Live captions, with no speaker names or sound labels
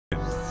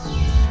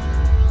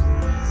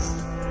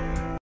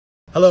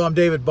Hello, I'm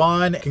David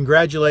Bond.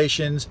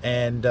 Congratulations,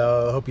 and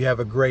hope you have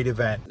a great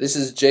event. This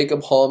is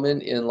Jacob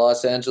Hallman in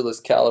Los Angeles,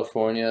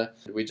 California.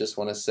 We just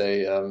want to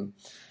say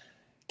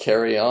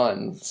carry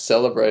on,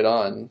 celebrate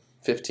on.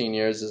 15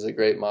 years is a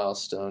great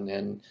milestone,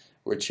 and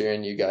we're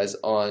cheering you guys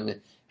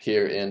on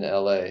here in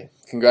LA.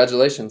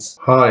 Congratulations.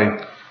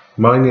 Hi,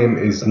 my name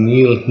is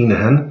Neil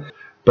Heenahan.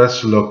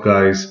 Best of luck,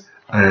 guys,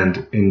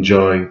 and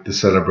enjoy the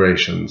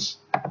celebrations.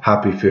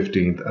 Happy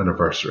 15th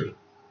anniversary.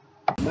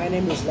 My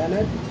name is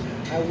Leonard.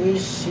 I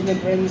wish Hidden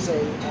Brains a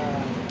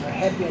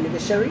happy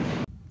anniversary.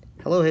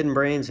 Hello, Hidden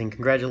Brains, and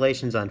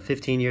congratulations on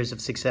 15 years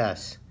of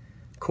success.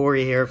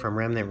 Corey here from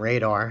Remnant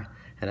Radar,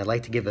 and I'd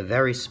like to give a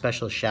very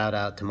special shout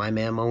out to my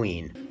man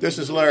Moeen. This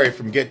is Larry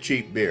from Get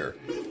Cheap Beer.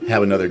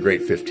 Have another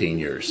great 15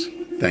 years.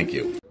 Thank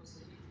you.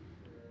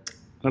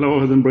 Hello,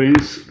 Hidden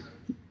Brains.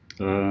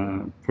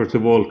 First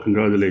of all,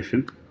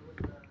 congratulations.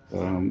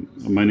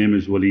 My name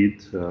is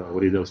Walid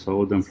Al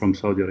Saud. I'm from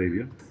Saudi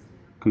Arabia.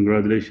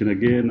 Congratulations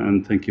again,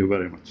 and thank you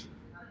very much.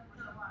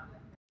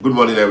 Good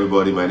morning,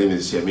 everybody. My name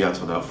is Yemi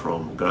Atona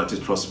from Guaranty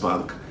Trust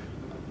Bank,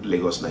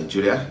 Lagos,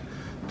 Nigeria.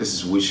 This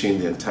is wishing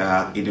the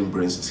entire Hidden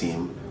Brains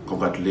team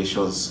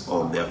congratulations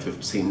on their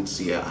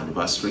 15th year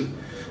anniversary.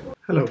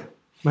 Hello,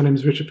 my name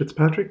is Richard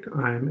Fitzpatrick.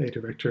 I'm a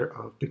director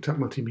of Big Top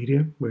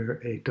Multimedia. We're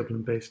a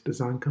Dublin-based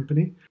design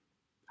company.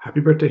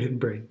 Happy birthday, Hidden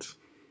Brains.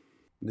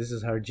 This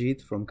is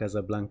Harjeet from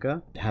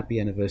Casablanca.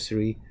 Happy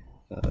anniversary.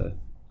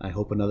 I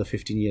hope another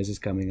 15 years is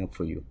coming up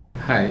for you.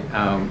 Hi,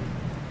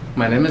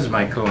 my name is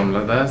Michael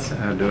Amladas,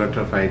 Director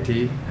of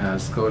IT,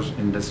 Scotia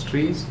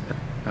Industries.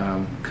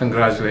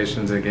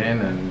 Congratulations again,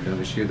 and I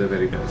wish you the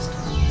very best.